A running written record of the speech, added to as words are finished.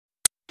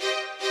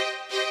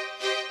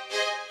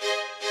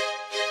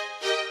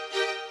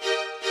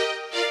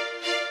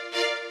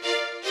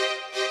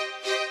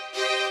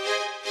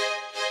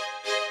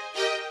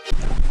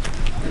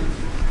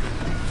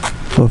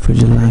4th of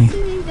July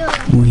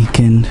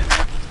weekend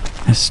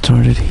has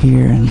started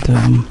here, and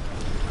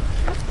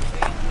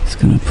he's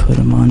gonna put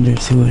him under,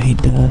 see what he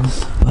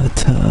does.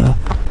 But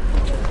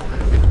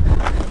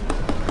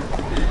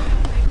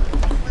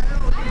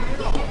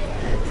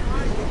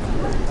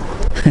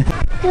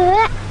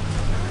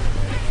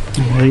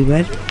really,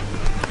 bud?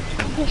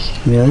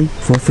 Really?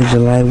 4th of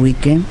July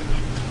weekend?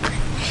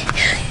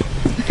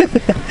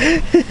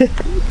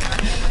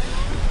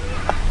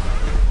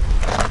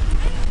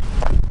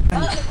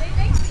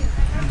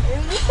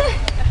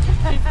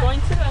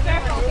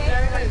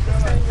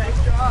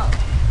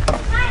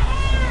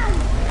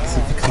 See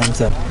if he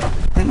comes up.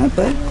 Climb up,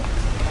 bud.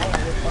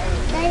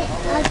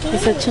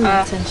 He's such an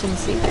attention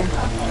seeker.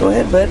 Go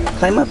ahead, bud.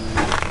 Climb up.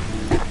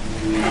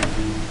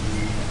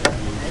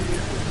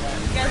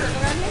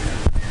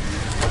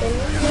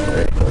 There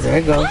it goes. There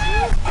it goes.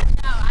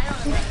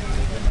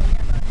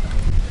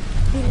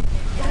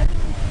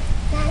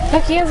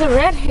 Look, he has a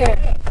red hair.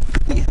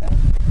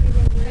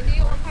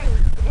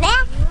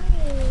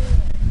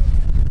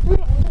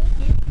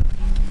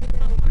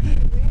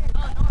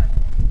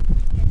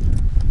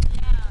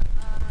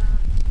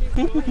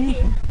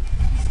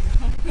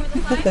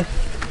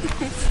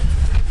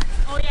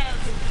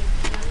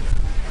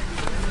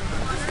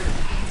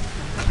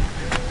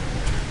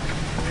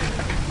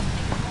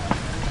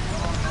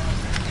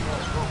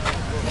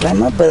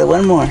 Climb up, but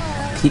one more.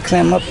 Can you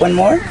climb up one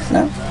more?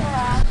 No?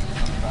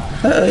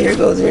 Uh-oh, here it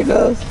goes, here it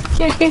goes.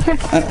 Here.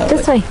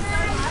 This way.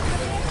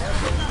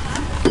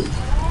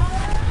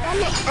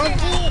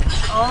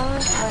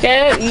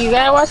 Get it? You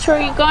gotta watch where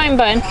you're going,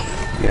 bud.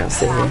 Yeah, I'll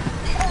stay here.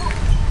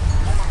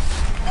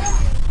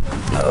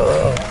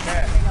 Oh.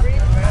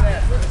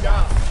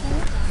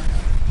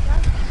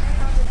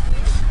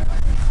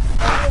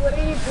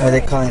 What are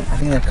they calling? I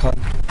think they're calling.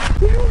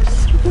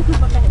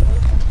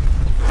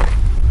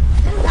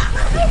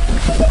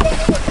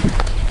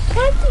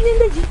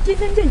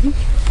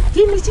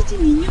 ¿Quién es ese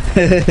niño?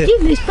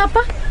 ¿Quién es, papá?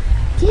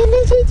 ¿Quién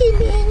es ese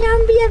niño,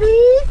 bebé?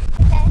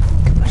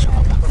 ¿Qué pasó,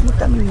 papá? ¿Cómo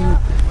está mi niño?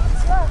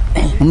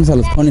 Vamos a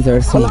los ponis a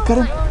ver si... Hola,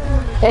 cara.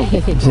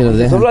 Se los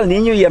dejan. Solo al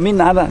niño y a mí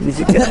nada, ni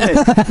siquiera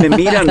me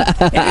miran.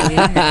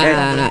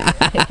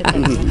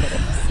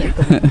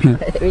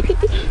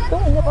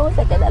 ¿Cómo le vamos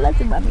a quedar a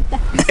su mamita?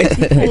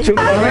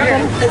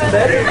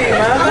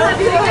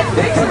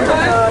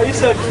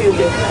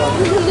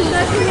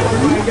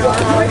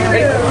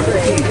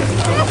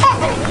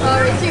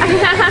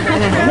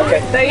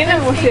 Está bien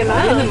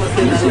emocionado.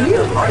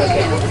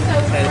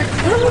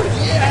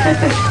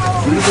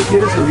 No se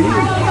quiere subir.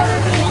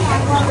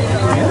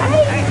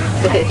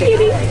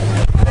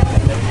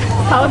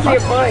 How old's your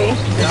boy?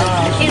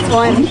 He's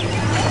 1.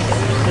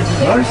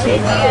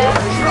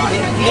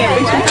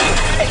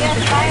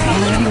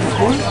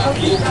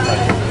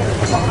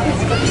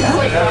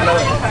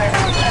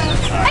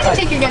 I can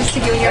take your guns to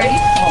go already.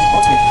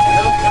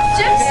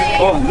 Gypsy!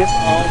 Oh, yes.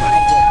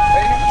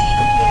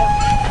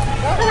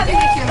 We'll have you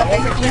get you in the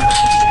paper too.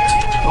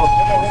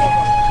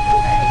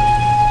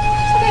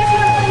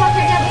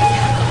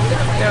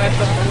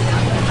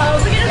 So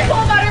we can just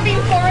pull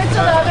Butterbean forward so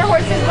the other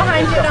horses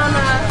behind you don't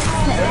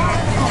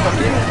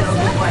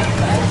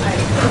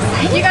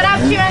You gotta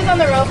have 2 ends on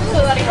the rope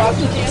so that he rocks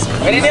with you.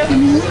 Ready, Neil?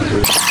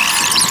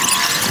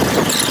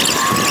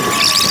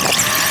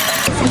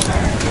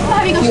 We'll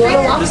have you go straight.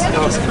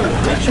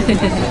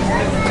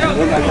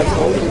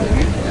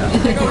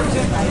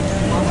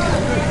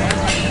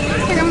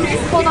 You're gonna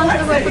just hold onto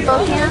the rope with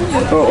both hands.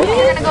 Oh, okay.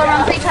 You're gonna go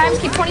around 3 times,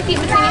 keep 20 feet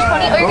between each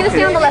pony. Or you're gonna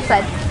stay on the left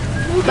side.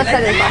 Left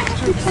side of the clock.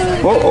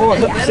 Oh, I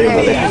have to say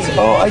the left.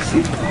 Oh, I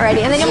see.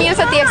 Alrighty, and then you'll meet us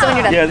at the exit when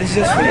you're done. Yeah, this is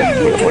just for the...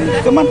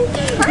 Come on.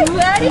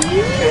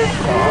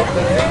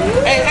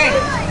 Hey.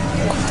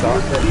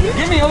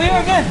 Give me over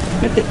here again.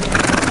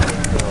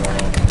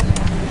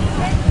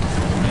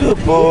 Good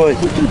boy.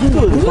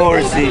 Good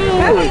horsey.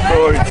 Good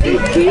horsey.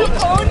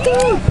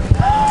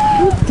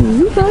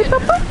 Okay,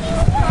 papá.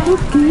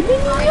 Okay,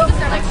 niño.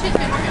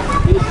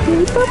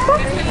 Okay, papá.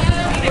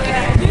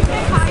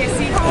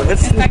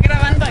 Está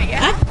grabando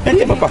ya.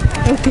 Vente, papá.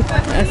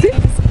 ¿Así?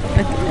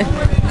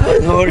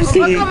 Good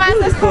horsey.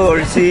 Good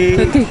horsey.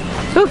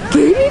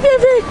 Okay, mi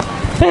bebé.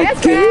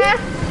 Okay.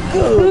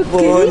 Good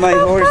boy, my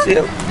horsey.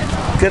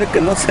 Quiero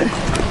que no se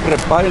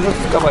reparen los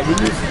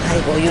caballillos.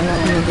 Ay, voy, no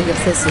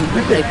digas eso.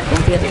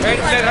 Confía en mí.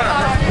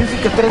 Dice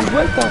que 3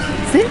 vueltas.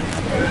 ¿Sí?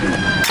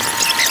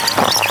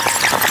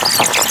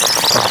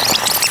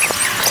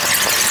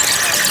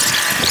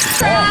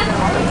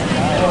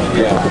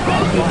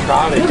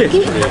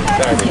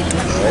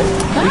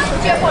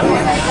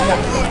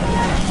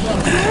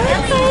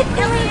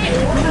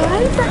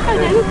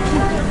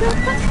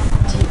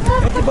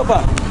 Vente, papá.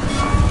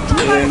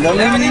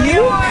 ¿Dónde mi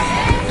niño?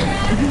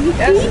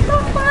 Sí,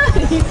 papá.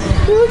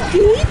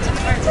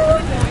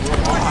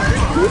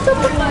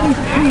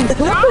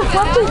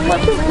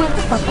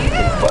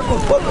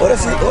 Ahora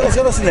sí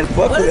andas en el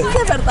puerto. ¿Es de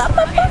verdad,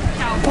 papá?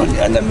 ¿Dónde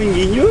anda mi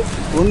niño?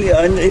 ¿Dónde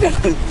anda? Mira.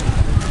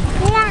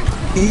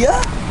 ¿Y ya?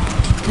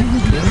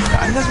 ¿Dónde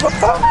andas,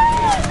 papá?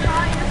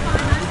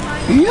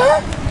 ¿Y ya?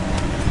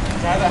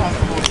 Well,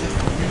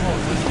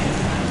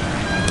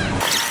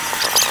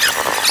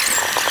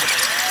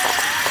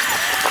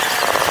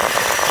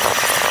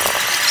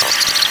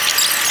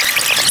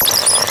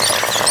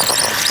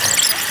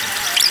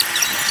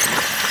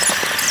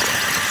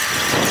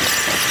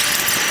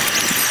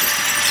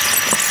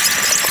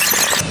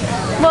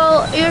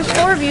 there's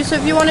 4 of you, so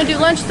if you want to do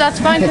lunch, that's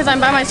fine because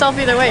I'm by myself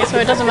either way, so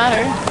it doesn't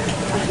matter.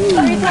 3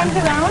 times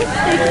around,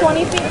 stay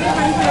 20 feet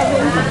behind the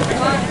building.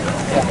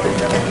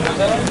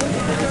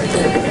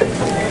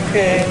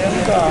 Okay,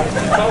 let's go.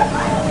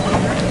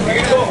 You're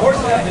gonna go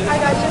horse now? I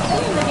got you.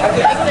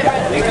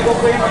 You can go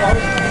play on the horse.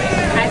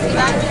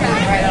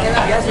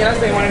 Yes, yes,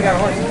 they want to get a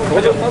horse.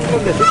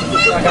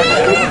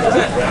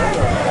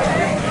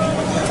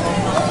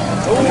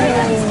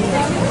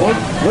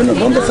 Bueno,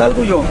 ¿dónde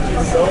salgo yo? Have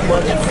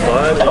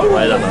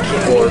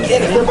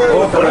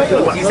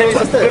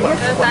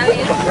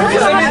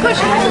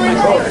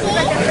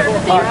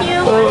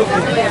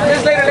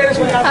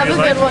a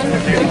good one.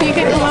 You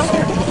can come up.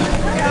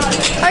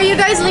 Are you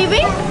guys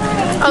leaving?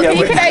 Okay,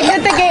 you can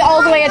exit the gate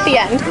all the way at the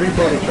end.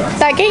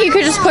 That gate, you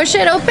could just push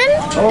it open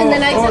and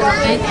then exit the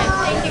gate.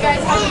 Thank you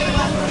guys.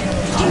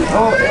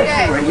 Oh,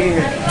 it's right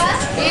here.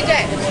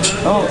 DJ.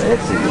 Oh,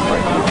 it's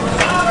right here.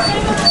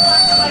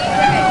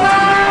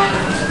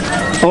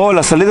 Oh,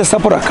 la salida está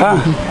por acá.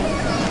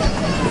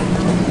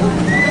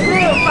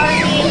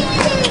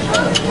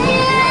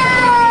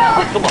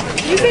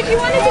 You said you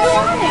wanted to go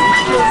on it.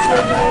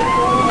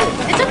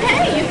 It's okay.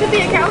 You could be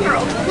a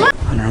cowgirl.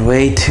 On our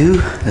way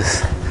to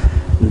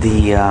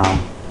the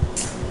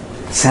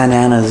Santa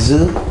Ana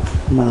Zoo,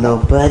 my little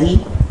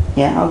buddy.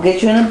 Yeah, I'll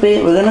get you in a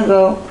bit. We're gonna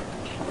go.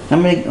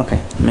 I'm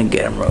gonna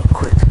get him real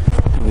quick.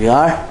 Here we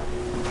are,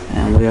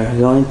 and we are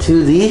going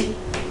to the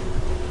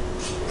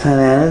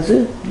Santa Ana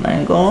Zoo.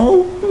 I'm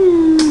going.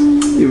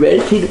 You ready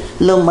to see the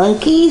little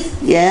monkeys?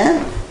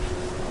 Yeah.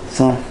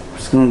 So I'm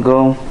just gonna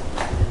go.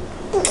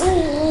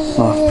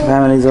 Oh,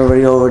 family's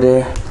already over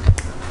there,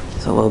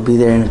 so we'll be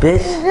there in a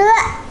bit.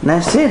 And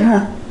that's it,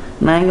 huh?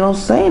 And I ain't gonna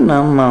say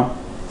no more.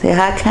 Say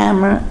hi,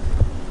 camera.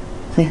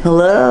 Say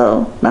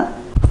hello. No.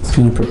 He's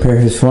gonna prepare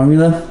his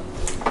formula.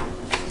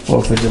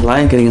 4th of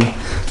July, getting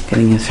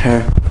his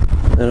hair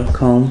a little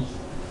comb.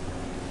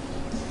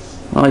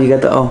 Oh, you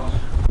got the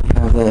you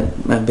have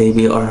that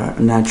baby or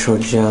natural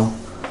gel.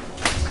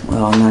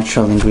 Well,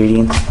 natural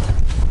ingredients.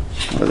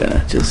 We're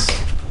gonna just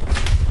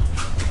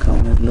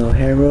comb his little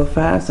hair real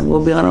fast, and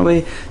we'll be on our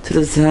way to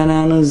the Santa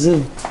Ana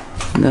Zoo.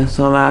 And that's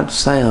all I have to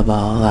say about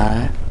all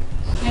that.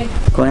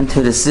 Going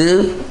to the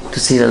zoo to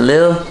see the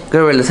little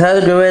gorillas. How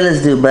do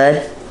gorillas do,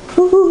 bud?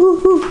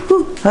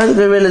 How do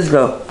gorillas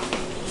go?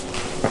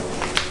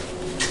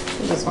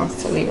 He just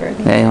wants to leave her.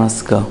 Yeah, he wants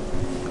to go.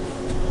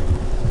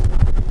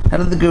 How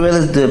do the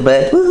gorillas do it,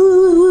 bud?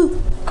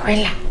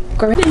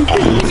 Gorilla.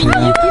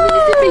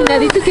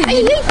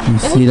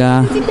 See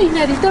that?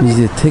 These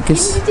are the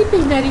tickets. And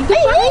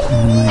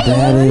my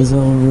dad is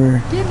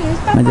over.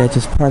 My dad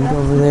just parked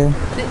over there.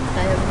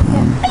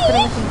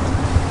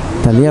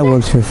 Talia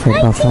works here for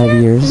about 5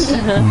 years. I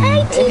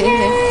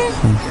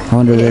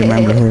wonder if they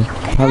remember her.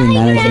 Probably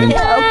management.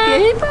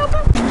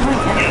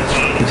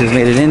 We just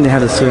made it in. They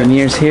have the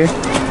souvenirs here.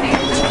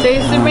 They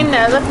used to bring the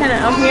elephant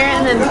up here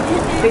and then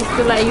they used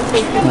to let you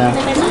take it. Yeah.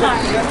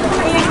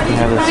 They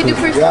have the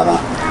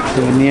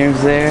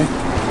souvenirs there.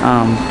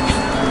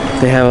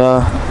 They have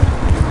a.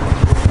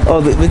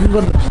 Oh, we can go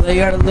to the play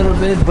yard a little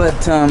bit, but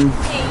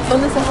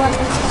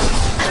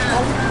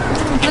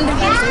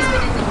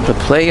the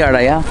play yard,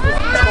 yeah.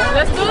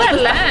 Let's do that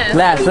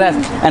last. Last.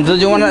 And do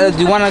you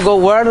wanna go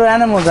where the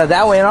animals are?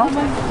 That way, no?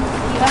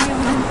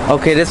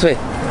 Okay, this way.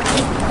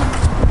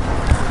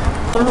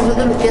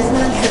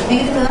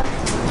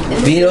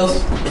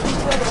 Beetles.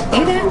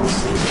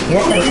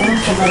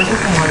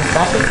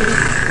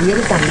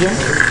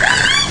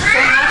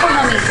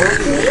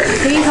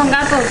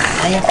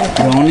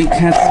 The only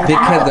cats, big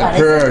cats that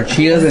purr are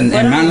cheetahs and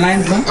mountain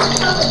lions, no?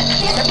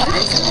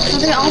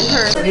 They all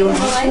purr.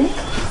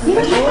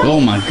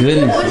 Oh my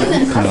goodness.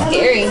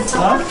 Scary.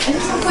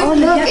 Oh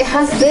look, it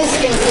has this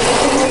thing.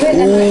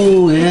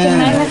 Oh yeah.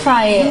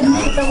 Magnify it.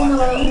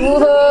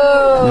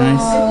 Whoa.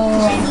 Nice.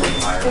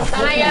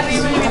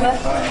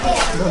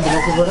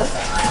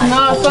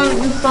 No,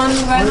 son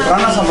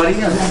Ranas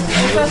amarillas.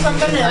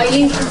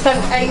 Ahí no te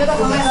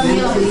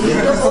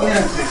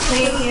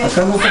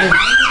comes.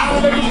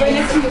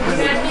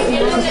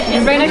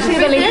 It's right next to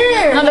the lady.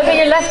 No, look at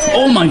your left.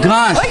 Oh my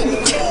gosh.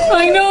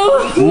 I know.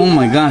 Oh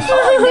my gosh.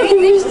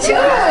 There's 2.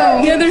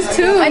 Yeah, there's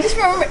 2. I just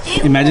remember.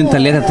 Imagine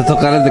Talia te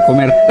toca ganas de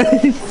comer.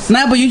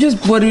 Nah, but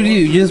what do?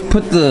 You just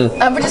put the.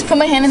 I would just put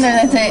my hand in there.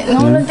 That's it. No,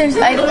 look, there's.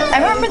 I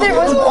remember there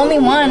was only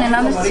 1, and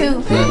now there's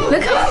 2.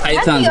 Look how fat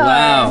Pythons. they are.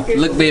 Wow.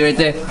 Look, babe, right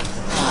there.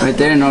 Right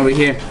there and over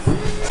here.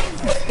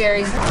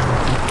 Scary.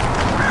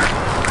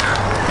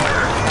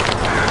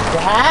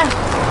 Yeah.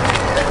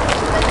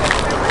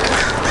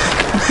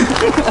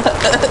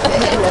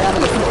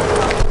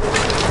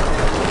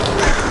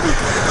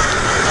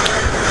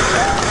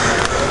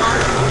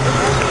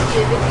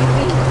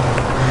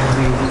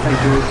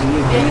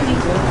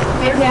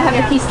 Maybe I have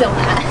your key still. You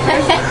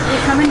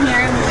come in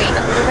here and wait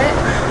a little bit.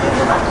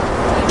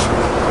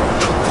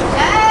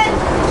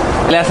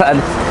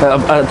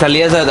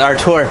 Talia's our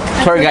tour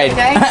guide.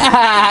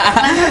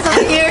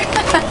 Over here.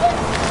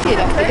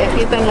 Mira,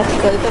 aquí están las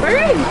cositas.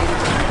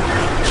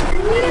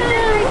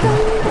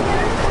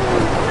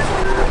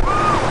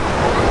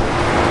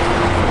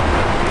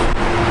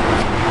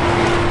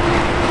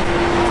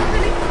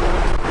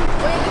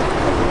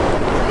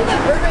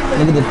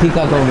 Look at the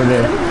peacock over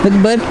there. Look,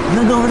 bud.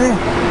 Look over there.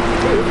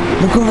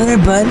 Look over there,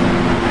 bud.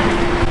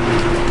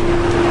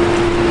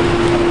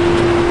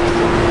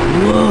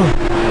 Whoa.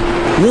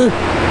 Look.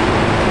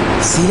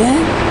 See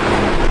that?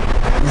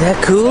 Is that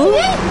cool?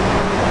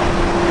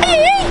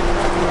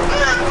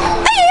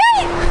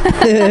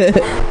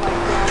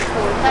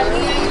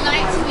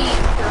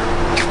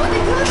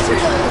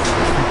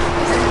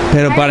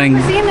 Pero para I've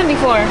never seen them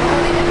before.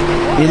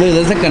 either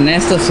there's like a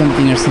nest or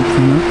something, no?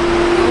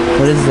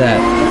 What is that?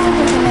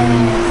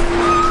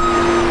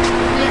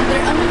 Yeah,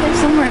 they're under there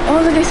somewhere. Oh,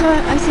 look, I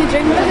see a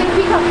dragonfly. Look at a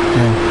peacock.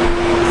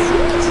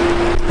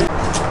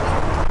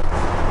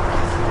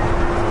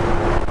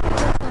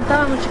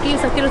 Estábamos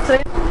chiquillos, aquí los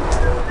traen.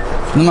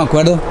 No me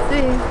acuerdo.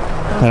 Sí.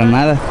 Para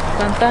nada.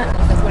 Santa,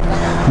 no se acuerda.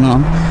 No.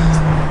 No,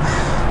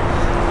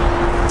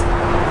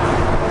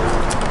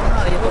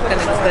 yo creo que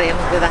nos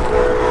traíamos de edad.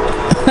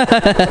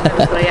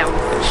 Nos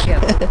traíamos.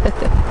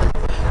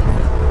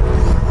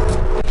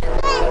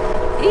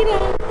 Mira,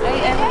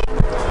 ahí.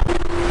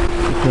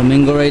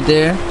 Flamingo right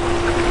there.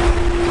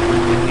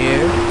 Over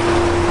here.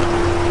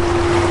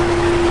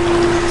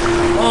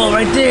 Oh,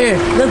 right there.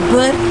 Look,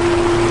 bud.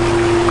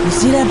 You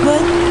see that,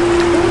 bud?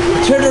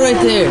 The turtle right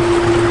there.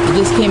 It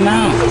just came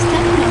out.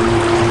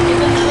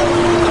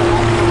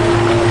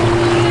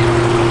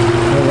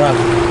 The rock.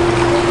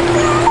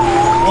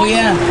 Oh,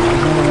 yeah.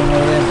 There's another one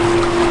over there.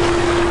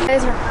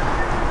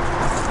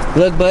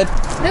 Look, bud.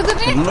 Look at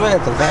No it. lo vayas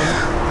a tocar.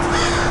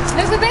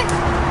 Look at it.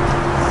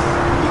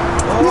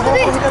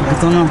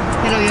 Esto no.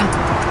 Ya lo vio.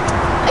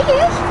 Ay,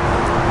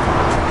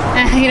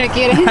 ay. Mira,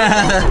 quiere.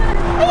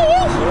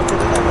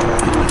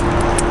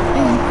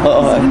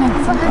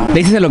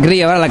 Daisy se lo quiere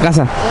llevar a la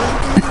casa.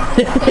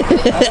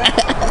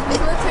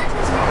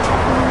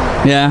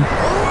 Yeah.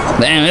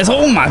 Damn, it's,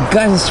 oh my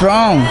gosh, it's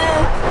strong.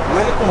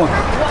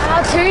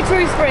 Wow,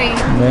 territory spray.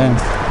 Yeah.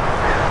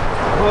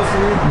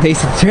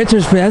 Daisy,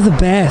 territory spray, that's the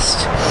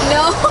best.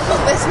 No,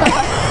 it's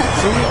not.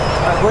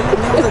 Huele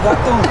menos de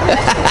gato.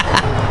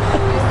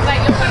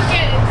 Like, yo creo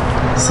que...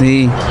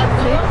 Sí.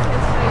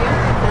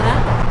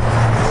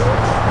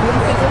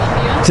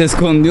 Se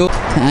escondió.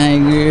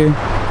 Tiger.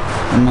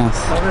 ¿Qué más?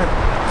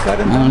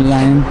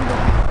 Online.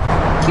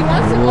 He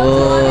wants to go to Whoa,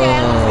 all the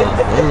animals.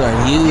 those are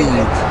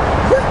huge.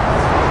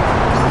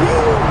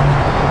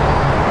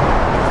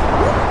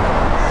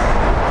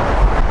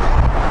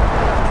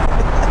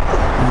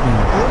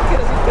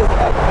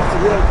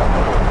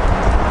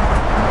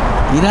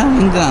 Mira,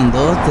 bien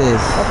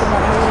grandotes.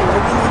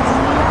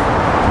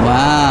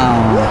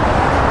 Wow.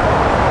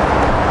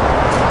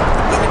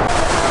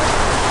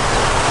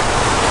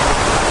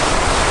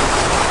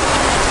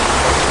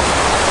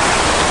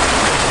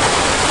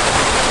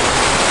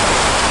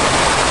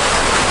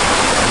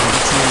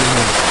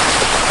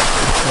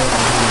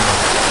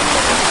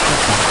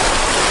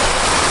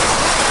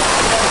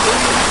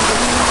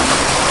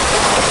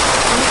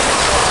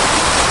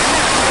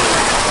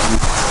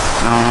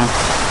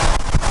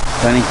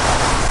 Funny.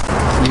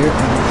 Here are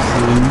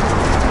some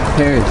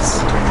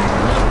parrots.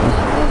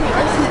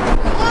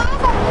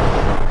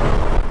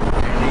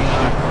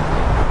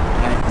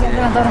 Se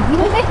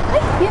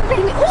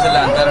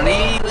levantaron y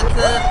what's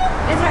up?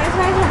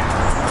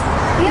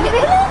 Here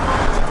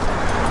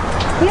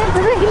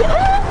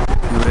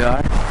we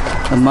are.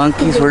 The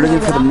monkeys. We're looking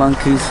for the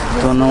monkeys.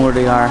 Don't know where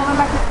they are,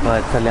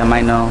 but Talia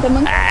might know.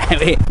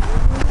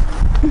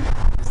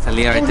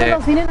 Talia right there.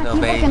 Little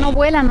baby.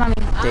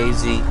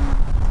 Daisy.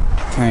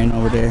 Carrying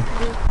over there.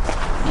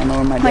 I don't know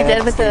where my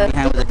dad with the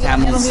behind with the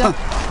camels. Ya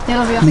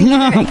lo vio.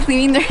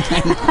 Cleaning their...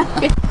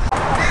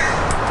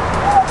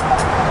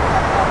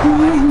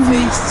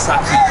 White-faced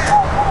Saki.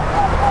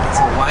 It's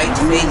a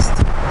white-faced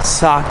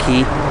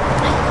Saki.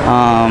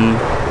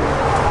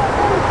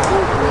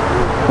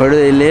 Where do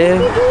they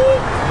live?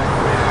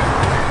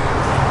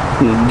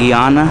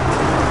 Guyana,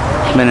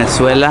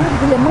 Venezuela. Ya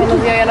lo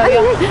vio, ya lo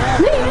vio.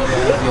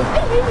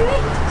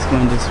 It's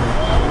going this way.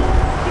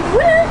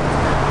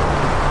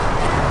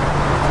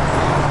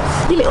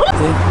 Dile, hola.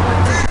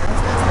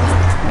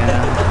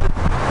 Yeah.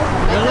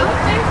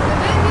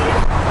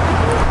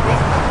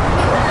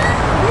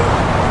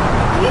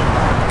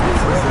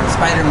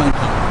 Spider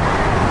monkey.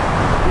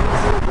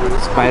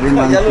 Spider Ya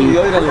lo monkey.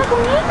 vio, míralo.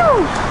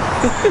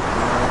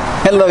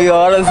 Él lo vio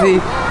ahora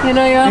sí. Ya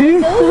lo vio.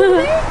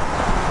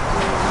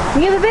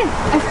 Mira, bebé.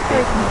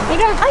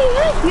 Mira, ay,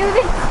 mira,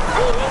 bebé.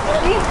 Ay,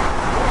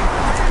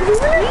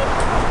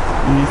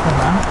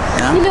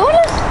 Yeah. dile,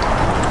 hola.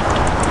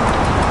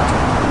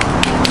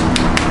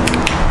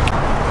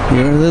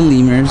 Here are the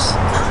lemurs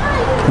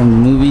from the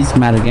movies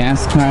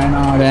Madagascar and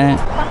all that.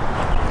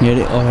 Here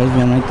it, oh, here's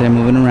one right there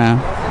moving around.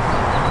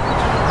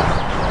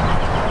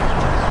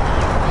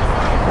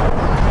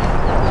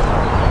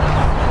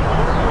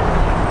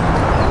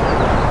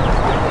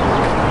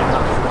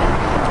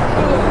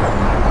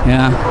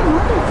 Yeah.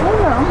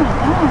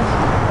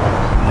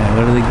 Yeah,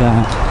 what do they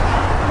got?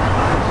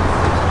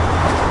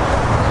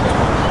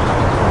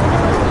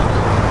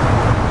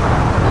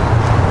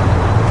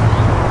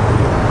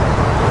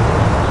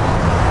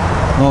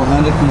 Oh,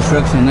 under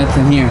construction, that's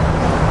in here.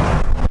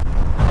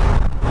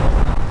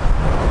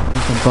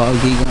 There's a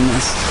bald eagle on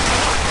this.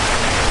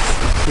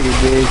 Pretty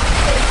big.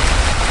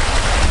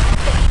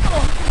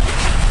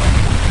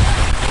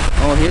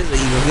 Oh, here's the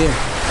eagle here.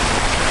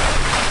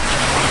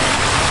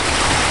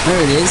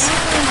 There it is.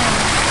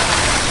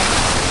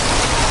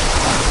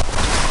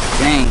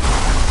 Dang.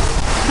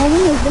 Well, we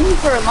have been here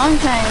for a long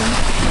time.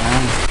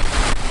 Yeah.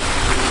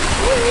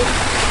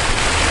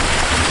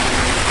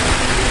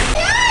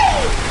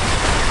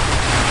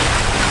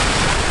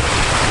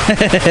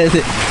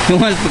 He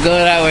wants to go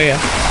that way.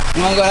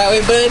 You want to go that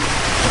way, bud?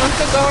 He wants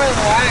to go where the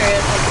water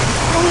is.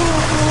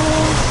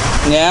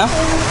 Yeah?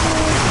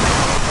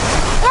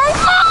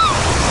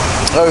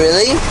 Oh,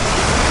 really?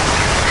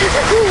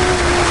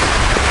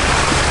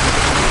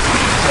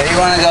 Where do you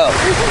want to go?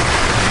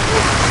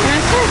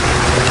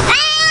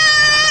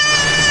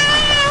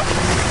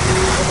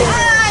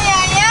 Ay,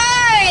 ay,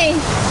 ay.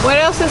 What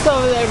else is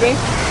over there, babe?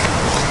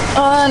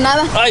 Oh,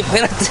 nada. Ay,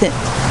 espérate.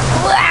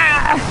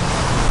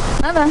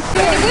 Nada.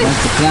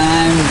 Let's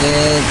climb,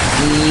 get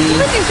the...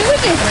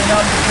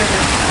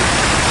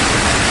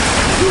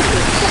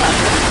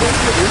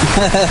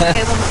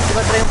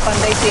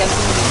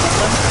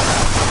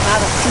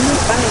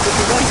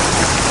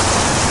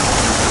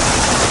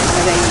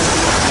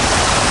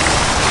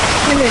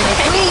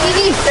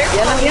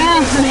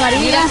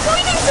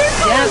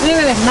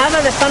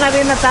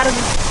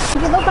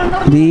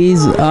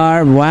 These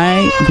are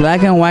white,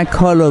 black and white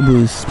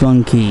colobus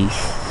monkeys.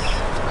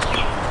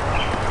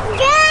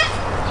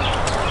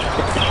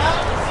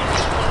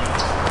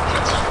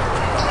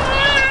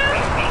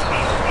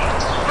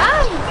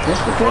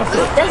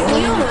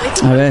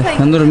 A ver,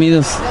 están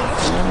dormidos.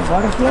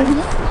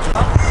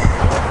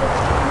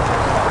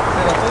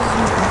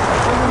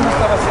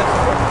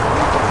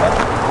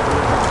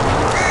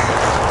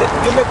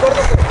 Yo me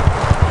acuerdo que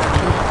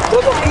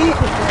todo aquí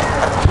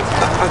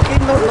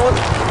no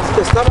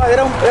estaba,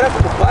 era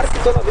como parque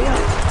todavía.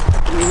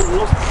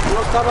 No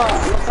estaba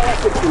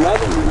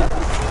circulado ni nada.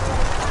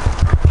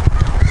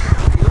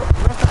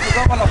 No se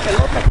jugaba la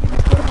pelota aquí, me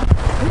acuerdo.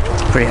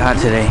 Pretty hot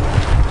today.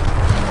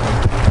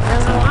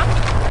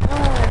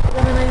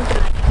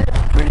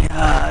 Pretty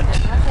hot.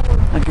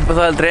 Aquí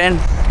pasó el tren.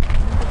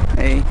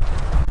 Hey.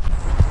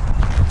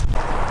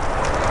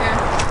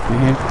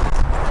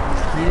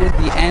 Here's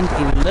the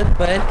anteater. Look,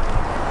 bud.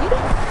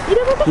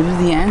 Here's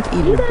the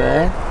anteater,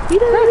 bud.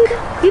 Look at that.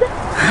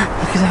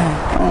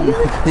 Oh my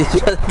God. He's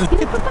trying to look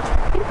at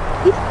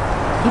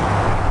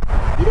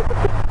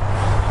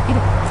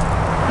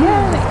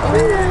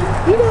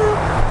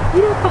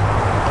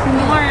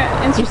More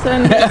interested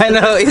in I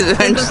know, he's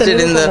interested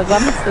in the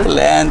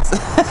lands.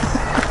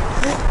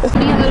 We're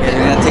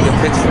gonna take a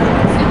picture.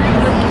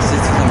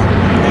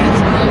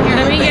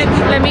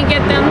 Let me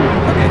get them.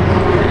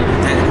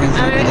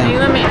 A ver,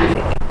 ayúdame.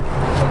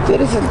 Tú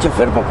eres el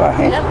chofer, papá,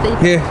 ¿eh?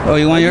 Here, oh,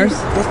 you want yours?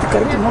 Este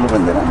carrito no lo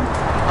venderán.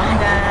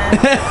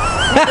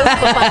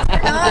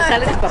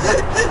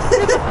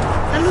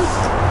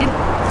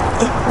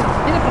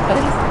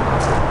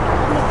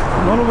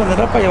 No lo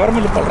venderá para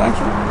llevármelo para el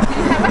rancho.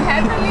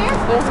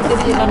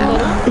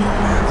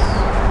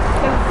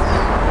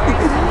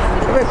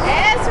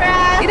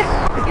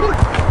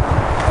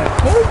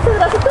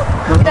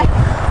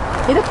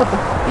 Mira, papá,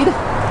 mira,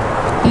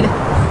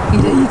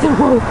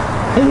 wow.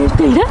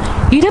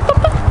 Mira,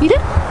 papá,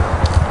 mira.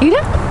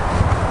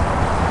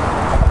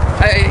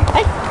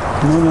 Ay.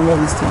 No lo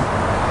viste.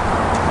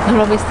 ¿No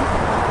lo viste?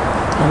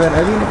 A ver,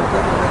 ahí viene, papá.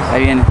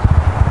 Ahí viene.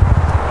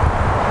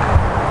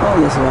 No,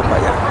 ya se va para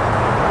allá.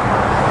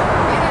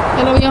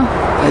 ¿Ya lo vio?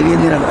 Ahí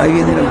viene,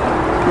 míralo.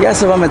 Ya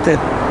se va a meter.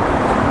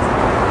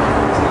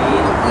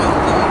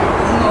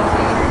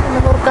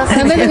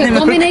 ¿Sabes lo que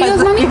comen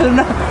ellos, mami?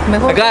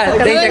 Acá,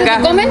 ¿Sabes lo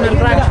que comen?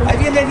 Ahí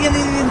viene.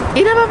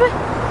 Mira, papá.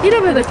 Mira,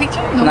 bebé.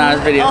 No,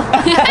 es video.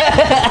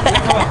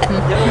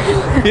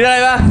 Mira,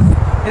 ahí va.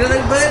 Mira,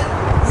 look, bud.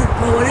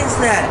 Look, what is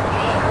that?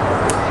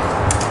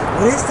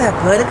 What is that,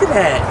 bud? Look at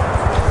that.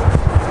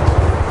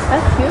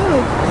 That's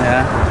cute.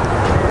 Yeah.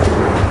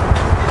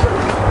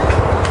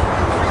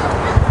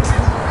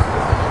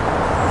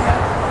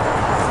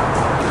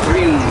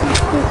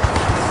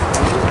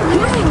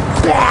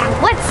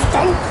 What's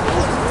that?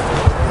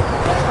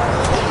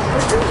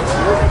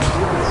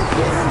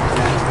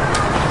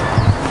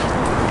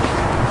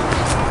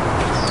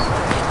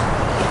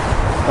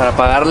 Para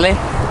pagarle.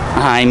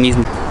 Ajá, ahí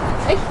mismo.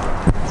 ¡Ey!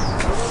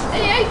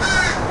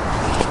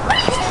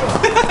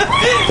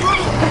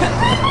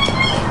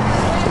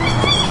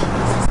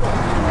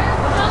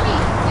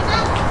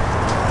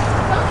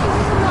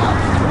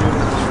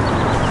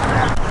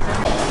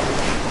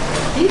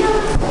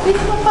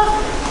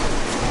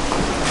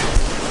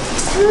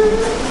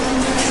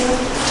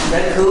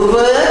 That cool,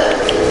 bud?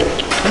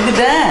 Look at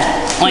that.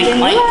 Oink,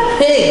 oink.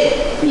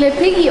 Pig. Little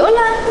piggy,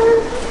 hola.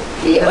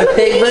 Got a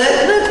pig, bud.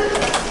 Look.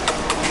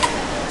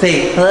 Say,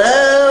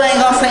 hello, ain't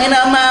gonna say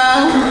no more.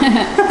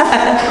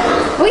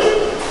 Oink,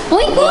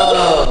 oink,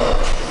 Whoa.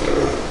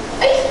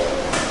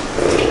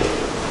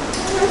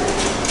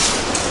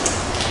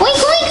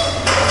 oink, oink.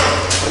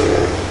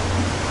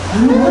 I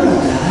don't want to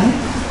die.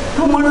 I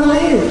want to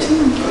live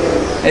too.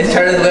 It's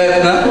turning the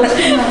web, huh?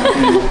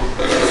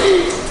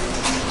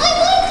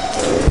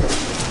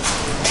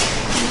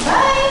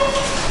 Bye.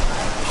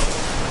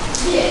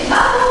 Yeah.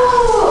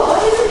 Oh,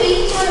 there's a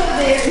big one over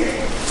there.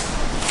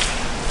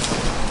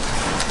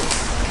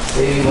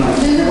 Baby one.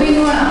 There's a big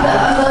one on the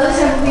other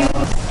side of the wheel.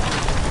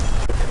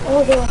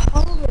 Oh, they're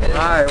hungry.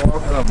 Hi,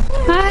 welcome.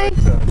 Hi. At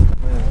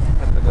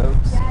the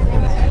goats.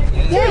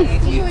 Yeah.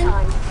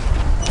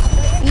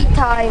 Eat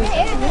time.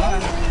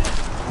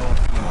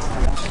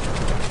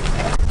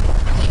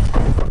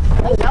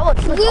 Oh, that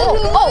looks good.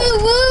 Oh.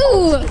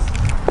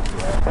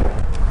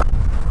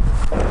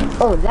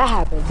 Oh, that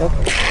happened.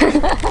 Okay.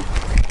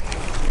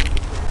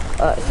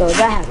 So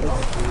that happened.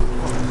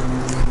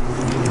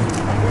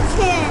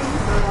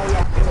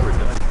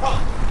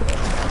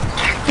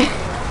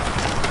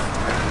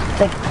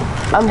 Like,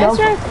 I'm done.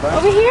 Ezra,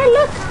 over here,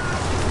 look.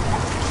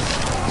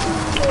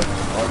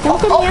 Están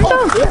comiendo.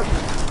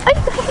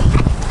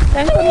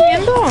 Están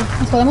comiendo.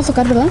 Nos podemos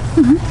tocar, ¿verdad?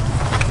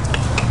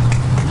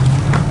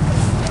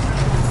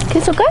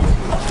 ¿Quieres tocar?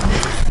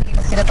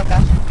 Los quiere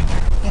tocar.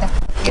 Mira.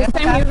 Quiere This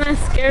time he's not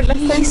scared. Last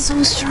time.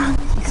 so strong.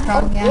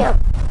 Strong, yeah.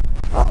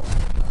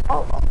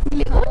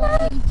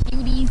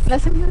 Cuties.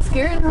 Last time he was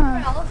scared,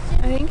 huh?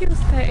 I think he was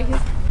tired.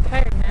 He's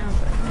tired now,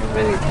 but he's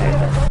really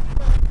tired.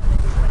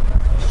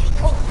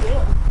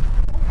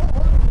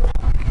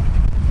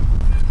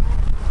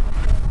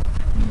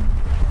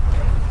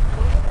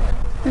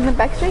 Is it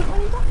back straight?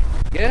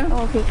 Yeah.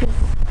 Oh, okay, because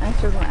I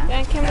sure going to Yeah,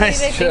 I can't believe That's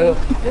they true.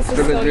 think this is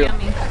Really so real.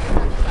 yummy.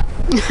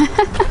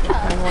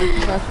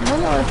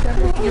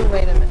 You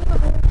wait a minute.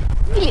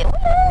 Dile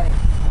hola.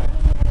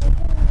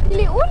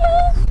 Dile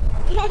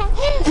hola.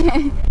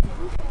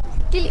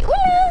 Dile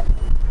hola.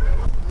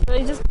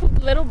 They just put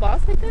little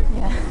balls like that?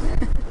 Yeah.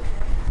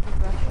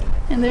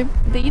 And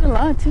they eat a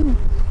lot too.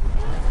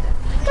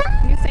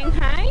 You saying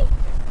hi?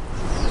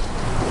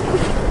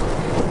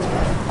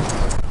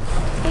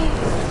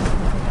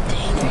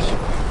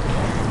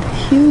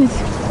 Huge.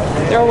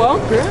 They're well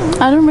groomed.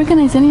 I don't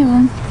recognize any of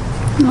them.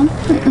 No.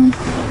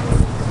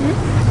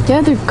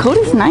 Yeah, their coat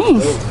is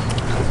nice.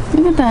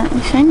 Look at that,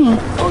 it's shiny.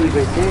 Oh, he's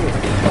right there.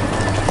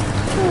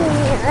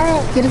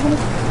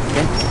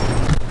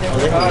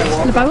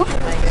 ¿Le pago?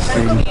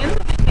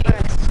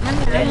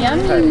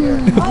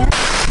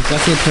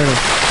 Casi a turtle.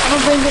 I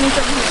don't bring any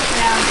stuff here.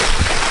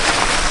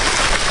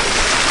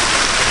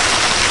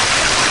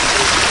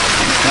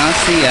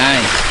 Casi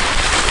hay.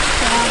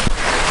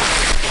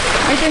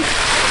 Right there.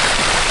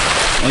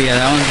 Oh yeah,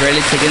 that one's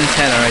really taking his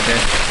head out right there.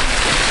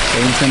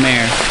 Getting some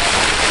air.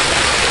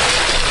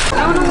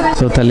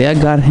 So Talia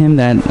got him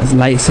that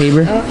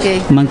lightsaber,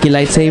 monkey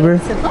lightsaber,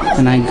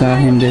 and I got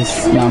him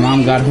this. My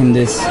mom got him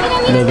this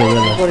little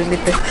gorilla.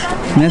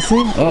 That's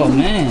it? Oh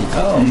man,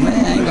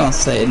 I ain't gonna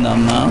say it no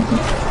more.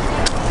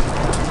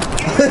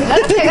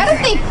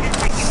 Agárrate.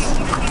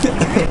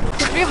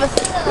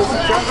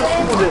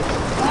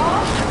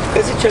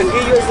 Ese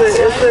changuillo es de...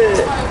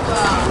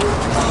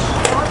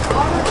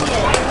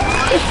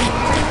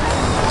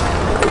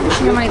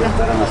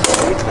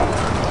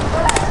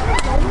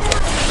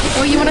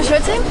 Oh, you want to show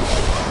it to him?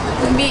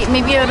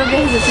 Maybe it'll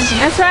get his attention.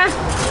 That's right.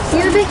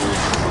 Here's a big.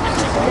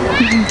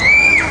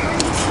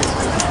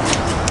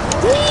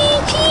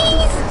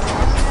 Cheese.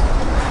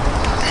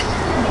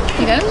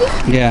 You got him?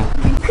 Yeah.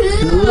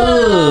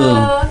 Cool.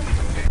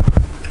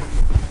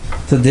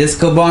 So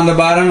disco ball on the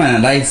bottom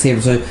and a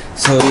lightsaber.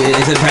 So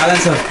it's a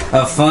balance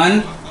of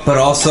fun, but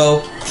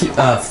also you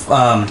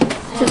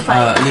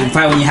can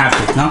fight when you have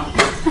to, no?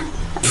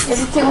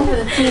 It's a one for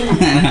the team.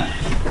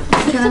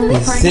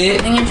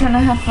 Sit. And you're trying to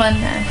have fun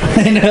now.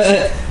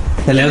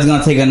 Talia was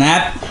gonna take a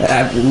nap.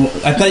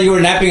 I thought you were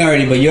napping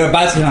already, but you're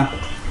about to, huh?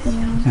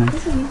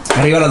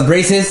 Arriba los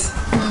braces.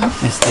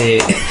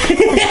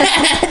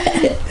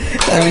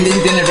 También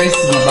tiene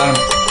braces on the bottom.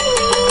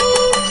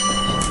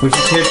 We're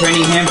just here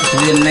training him to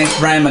be the next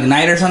Brian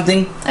McKnight or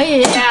something. Oh,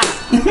 yeah.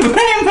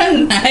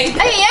 Brian McKnight.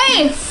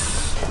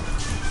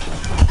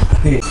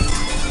 Hey.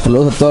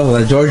 Saludos a todos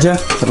los de Georgia.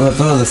 Saludos a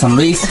todos los de San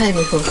Luis. Ay,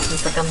 mijo, me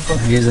sacando.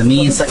 Here's the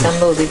means.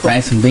 Sacando, dijo.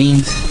 Rice and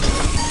beans.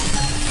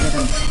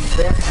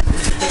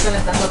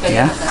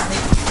 Yeah.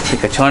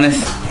 Picachones.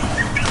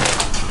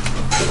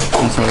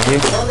 One's over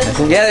here.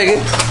 Yeah, they're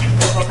good.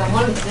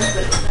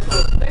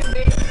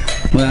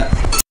 What?